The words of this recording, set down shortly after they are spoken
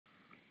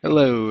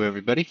Hello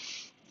everybody.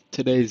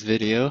 Today's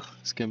video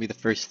is going to be the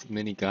first of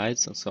many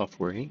guides on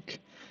Software Inc.,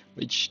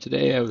 which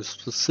today I will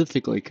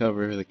specifically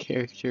cover the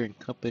character and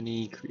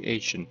company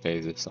creation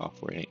phase of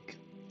Software Inc.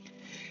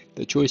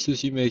 The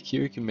choices you make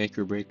here can make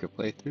or break a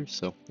playthrough,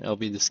 so I'll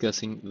be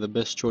discussing the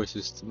best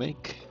choices to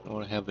make in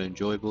order to have an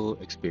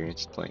enjoyable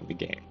experience playing the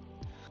game.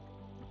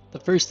 The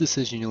first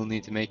decision you'll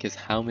need to make is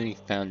how many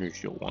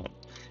founders you'll want.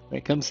 When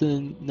it comes to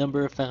the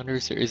number of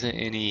founders, there isn't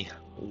any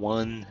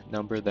one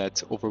number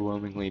that's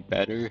overwhelmingly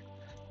better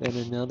than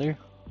another,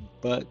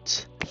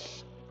 but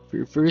for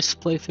your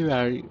first playthrough,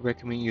 I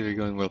recommend either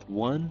going with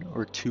one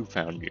or two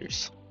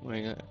founders.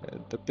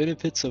 The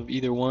benefits of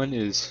either one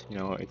is,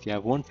 if you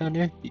have one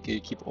founder, you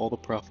can keep all the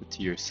profit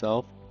to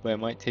yourself, but it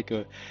might take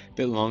a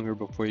bit longer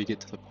before you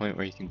get to the point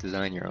where you can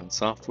design your own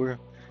software.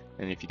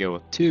 And if you go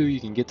with two, you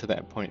can get to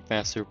that point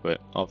faster, but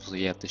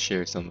obviously you have to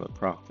share some of the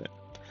profit.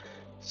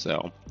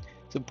 So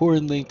it's an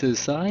important thing to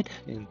decide,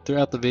 and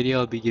throughout the video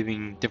I'll be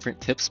giving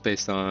different tips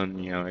based on,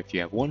 if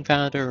you have one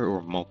founder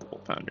or multiple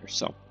founders.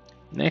 So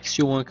next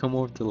you'll want to come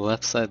over to the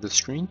left side of the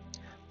screen,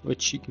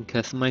 which you can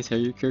customize how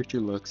your character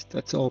looks.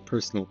 That's all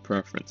personal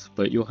preference,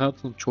 but you'll have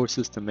some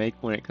choices to make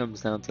when it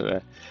comes down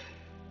to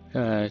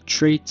the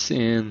traits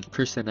and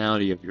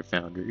personality of your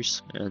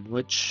founders, and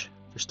which,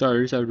 for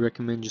starters, I would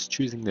recommend just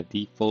choosing the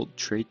default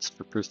traits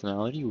for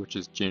personality, which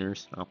is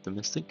generous and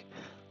optimistic.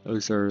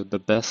 Those are the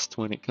best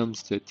when it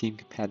comes to team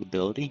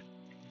compatibility.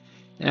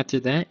 After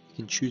that, you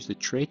can choose the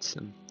traits,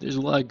 and there's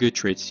a lot of good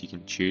traits you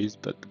can choose,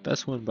 but the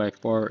best one by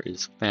far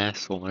is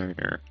fast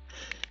learner.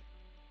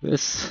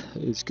 This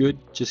is good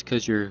just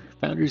because your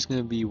founder is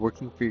going to be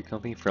working for your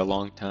company for a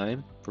long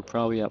time, for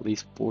probably at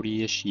least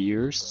 40-ish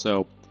years,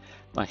 so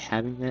by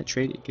having that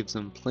trait, it gives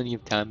them plenty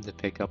of time to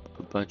pick up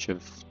a bunch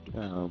of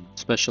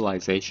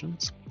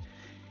specializations.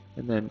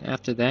 And then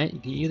after that,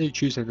 you can either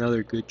choose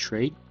another good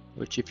trait,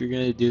 which if you're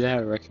going to do that,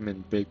 I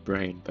recommend Big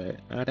Brain, but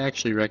I'd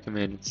actually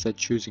recommend instead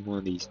choosing one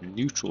of these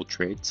neutral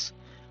traits,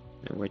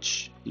 in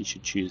which you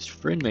should choose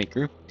Friend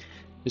Maker.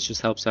 This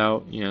just helps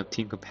out,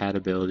 team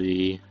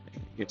compatibility,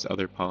 gives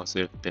other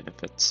positive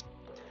benefits.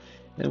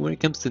 And when it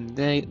comes to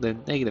the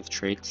negative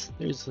traits,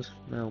 there's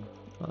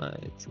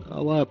it's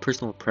a lot of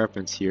personal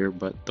preference here,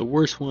 but the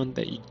worst one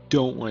that you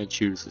don't want to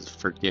choose is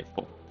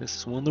Forgetful. This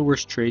is one of the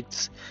worst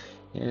traits,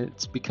 and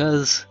it's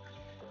because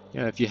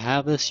if you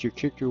have this, your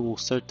character will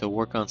start to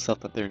work on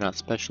stuff that they're not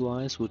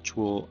specialized, which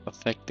will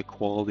affect the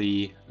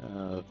quality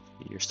of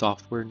your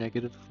software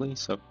negatively.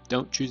 So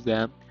don't choose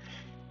that.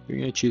 If you're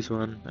going to choose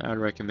one, I would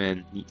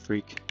recommend Neat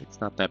Freak. It's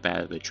not that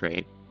bad of a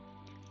trait.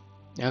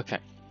 Okay.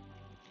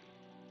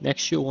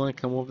 Next, you'll want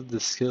to come over to the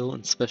skill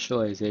and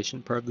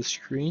specialization part of the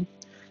screen.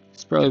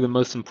 It's probably the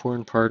most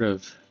important part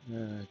of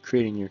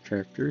creating your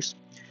characters.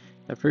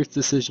 The first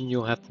decision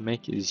you'll have to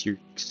make is your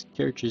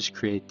character's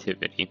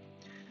creativity.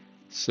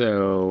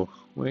 So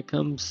when it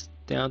comes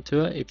down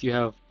to it, if you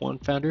have one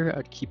founder,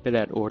 I'd keep it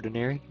at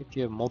ordinary. If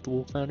you have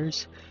multiple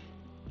founders,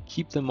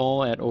 keep them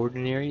all at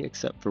ordinary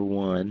except for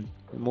one.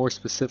 And more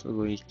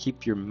specifically,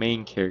 keep your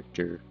main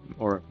character,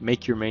 or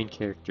make your main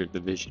character the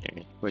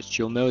visionary, which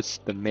you'll know it's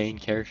the main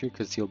character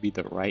because he'll be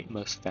the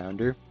rightmost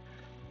founder.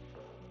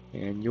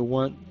 And you'll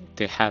want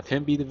to have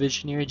him be the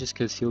visionary just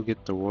because he'll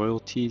get the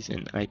royalties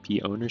and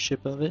IP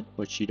ownership of it,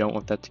 which you don't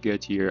want that to go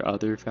to your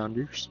other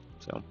founders.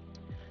 So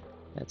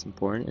that's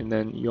important. And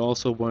then you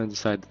also want to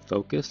decide the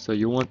focus. So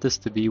you want this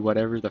to be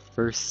whatever the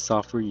first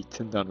software you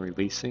intend on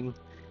releasing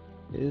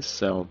is.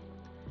 So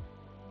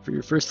for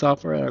your first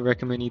software, I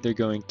recommend either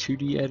going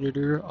 2D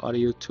editor,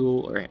 audio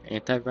tool, or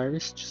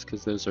antivirus, just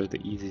because those are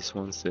the easiest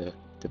ones to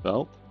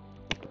develop.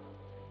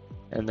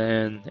 And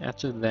then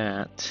after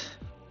that,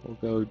 we'll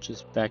go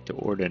just back to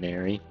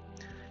ordinary.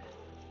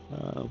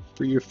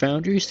 For your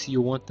founders,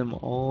 you want them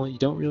all. You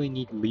don't really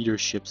need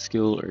leadership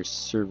skill or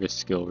service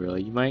skill,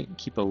 really. You might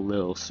keep a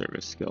little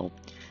service skill.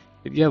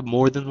 If you have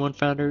more than one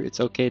founder, it's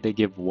okay to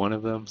give one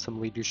of them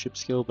some leadership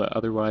skill, but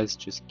otherwise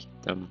just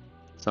keep them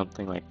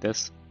something like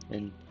this.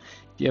 And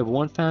if you have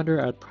one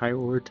founder, I'd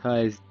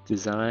prioritize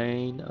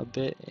design a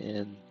bit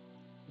and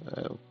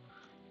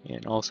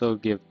also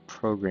give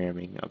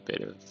programming a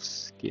bit of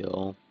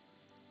skill.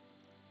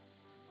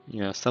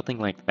 Something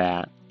like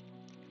that.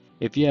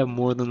 If you have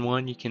more than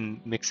one, you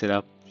can mix it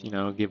up.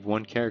 Give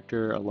one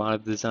character a lot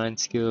of design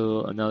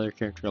skill, another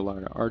character a lot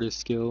of artist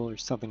skill, or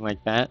something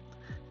like that.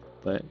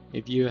 But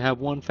if you have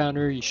one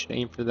founder, you should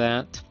aim for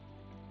that.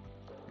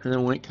 And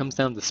then when it comes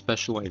down to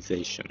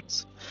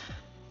specializations,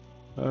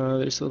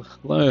 there's a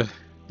lot of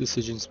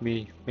decisions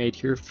made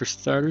here. For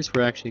starters,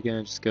 we're actually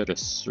going to just go to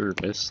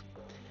service,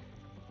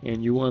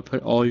 and you want to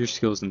put all your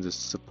skills into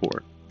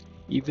support.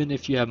 Even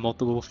if you have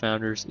multiple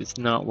founders, it's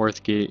not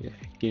worth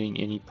getting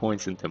any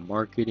points into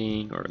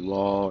marketing or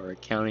law or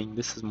accounting.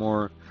 This is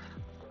more,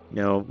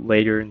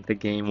 later in the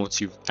game once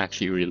you've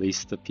actually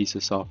released a piece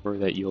of software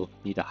that you'll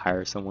need to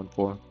hire someone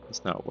for.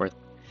 It's not worth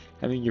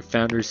having your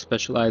founders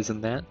specialize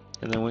in that.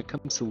 And then when it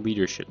comes to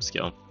leadership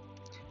skill,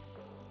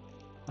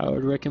 I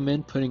would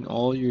recommend putting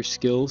all your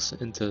skills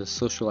into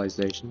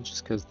socialization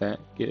just because that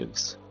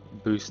gives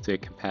boost to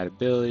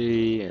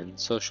compatibility and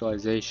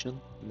socialization.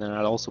 And then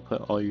I'd also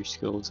put all your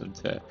skills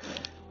into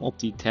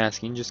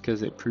multitasking just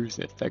because it proves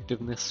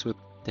effectiveness with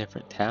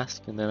different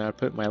tasks. And then I'd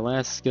put my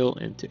last skill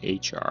into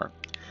HR.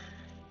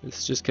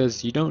 It's just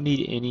because you don't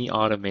need any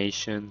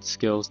automation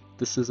skills.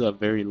 This is a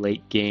very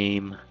late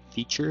game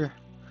feature.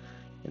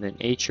 And then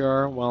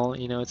HR, well,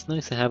 you know, it's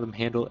nice to have them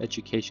handle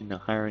education and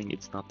hiring.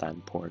 It's not that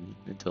important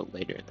until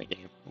later in the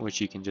game,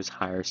 which you can just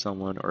hire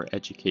someone or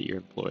educate your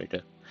employee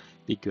to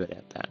be good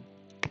at that.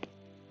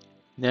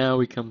 Now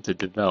we come to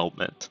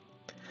development.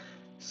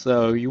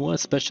 So you want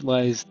to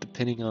specialize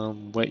depending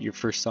on what your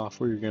first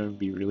software you're going to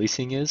be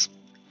releasing is.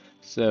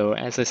 So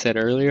as I said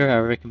earlier, I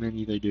recommend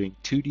either doing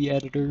 2D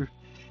editor,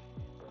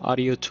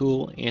 audio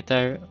tool,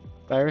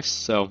 antivirus.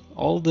 So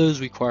all of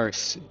those require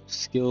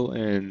skill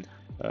in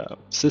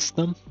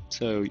system.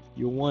 So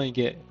you'll want to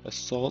get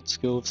Assault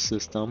skill of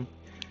system,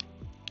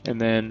 and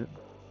then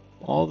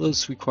all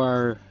those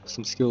require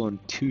some skill in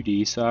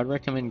 2D. So I'd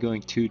recommend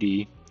going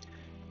 2D.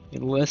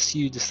 Unless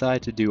you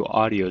decide to do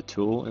audio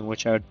tool, in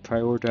which I would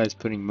prioritize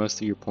putting most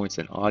of your points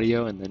in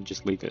audio and then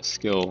just leave a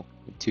skill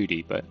in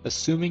 2D. But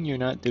assuming you're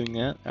not doing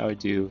that, I would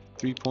do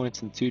 3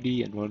 points in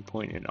 2D and 1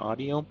 point in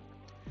audio.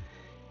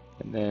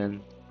 And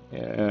then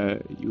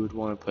you would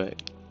want to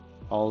put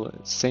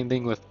same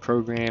thing with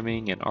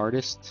programming and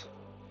artist.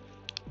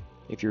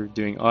 If you're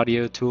doing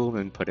audio tool,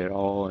 then put it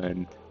all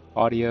in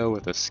audio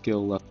with a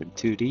skill left in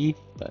 2D.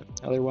 But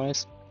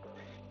otherwise,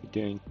 you're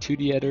doing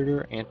 2D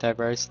editor,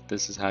 antivirus,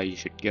 this is how you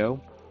should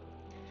go.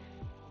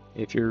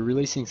 If you're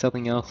releasing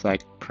something else,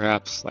 like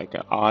perhaps like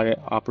an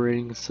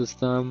operating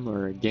system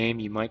or a game,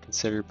 you might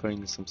consider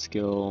putting some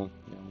skill,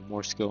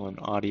 more skill in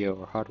audio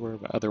or hardware,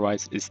 but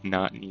otherwise it's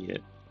not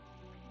needed.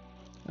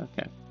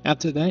 Okay.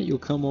 After that, you'll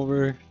come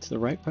over to the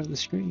right part of the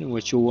screen, in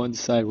which you'll want to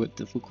decide what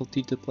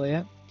difficulty to play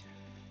at.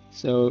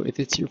 So if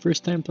it's your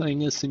first time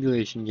playing a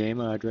simulation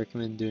game, I'd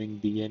recommend doing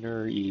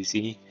beginner or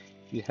easy.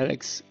 If you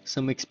had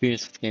some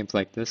experience with games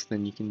like this,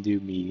 then you can do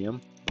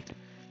medium.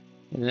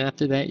 And then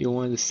after that, you'll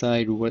want to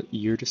decide what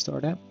year to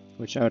start at,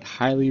 which I would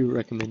highly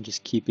recommend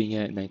just keeping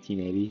it at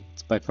 1980.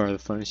 It's by far the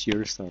funnest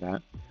year to start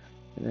at.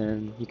 And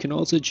then you can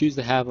also choose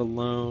to have a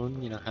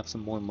loan, have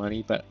some more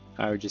money, but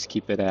I would just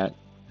keep it at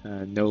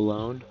no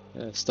loan.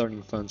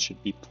 Starting funds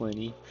should be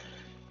plenty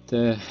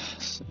to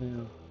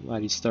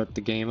let you start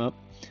the game up.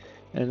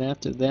 And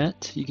after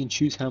that, you can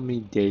choose how many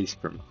days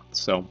per month.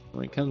 So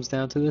when it comes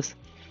down to this,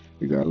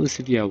 regardless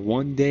if you have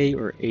 1 day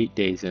or 8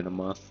 days in a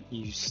month,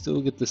 you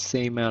still get the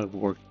same amount of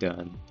work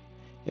done.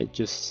 It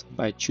just,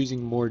 by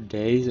choosing more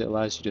days, it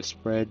allows you to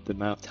spread the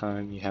amount of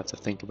time you have to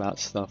think about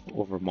stuff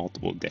over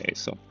multiple days.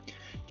 So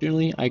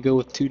generally I go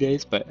with 2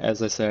 days, but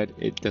as I said,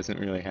 it doesn't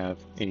really have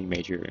any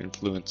major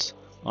influence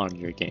on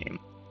your game.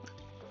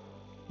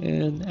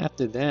 And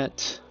after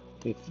that,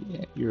 if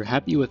you're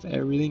happy with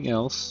everything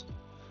else,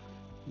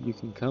 you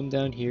can come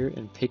down here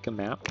and pick a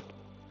map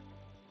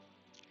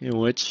in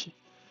which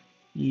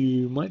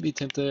you might be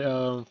tempted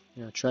to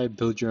try to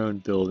build your own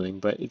building,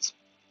 but it's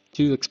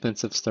too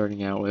expensive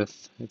starting out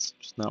with. It's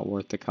just not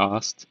worth the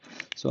cost.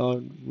 So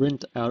I'll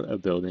rent out a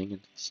building,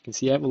 and as you can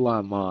see, I have a lot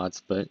of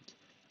mods, but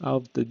out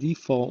of the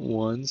default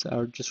ones, I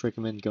would just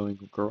recommend going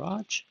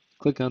garage.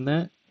 Click on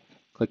that,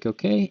 click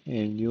OK,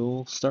 and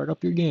you'll start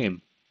up your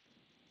game.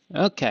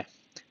 Okay,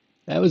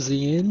 that was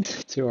the end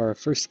to our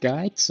first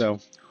guide, so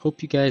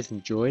hope you guys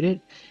enjoyed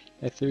it.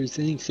 If there's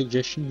any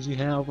suggestions you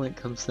have when it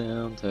comes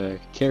down to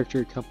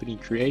character company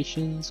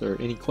creations or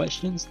any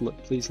questions,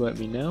 please let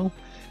me know.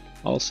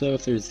 Also,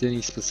 if there's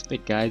any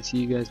specific guides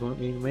you guys want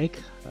me to make,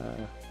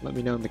 let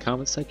me know in the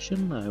comment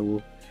section. I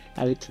will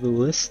add it to the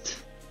list.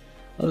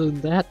 Other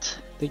than that,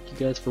 thank you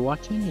guys for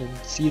watching, and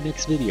see you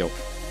next video.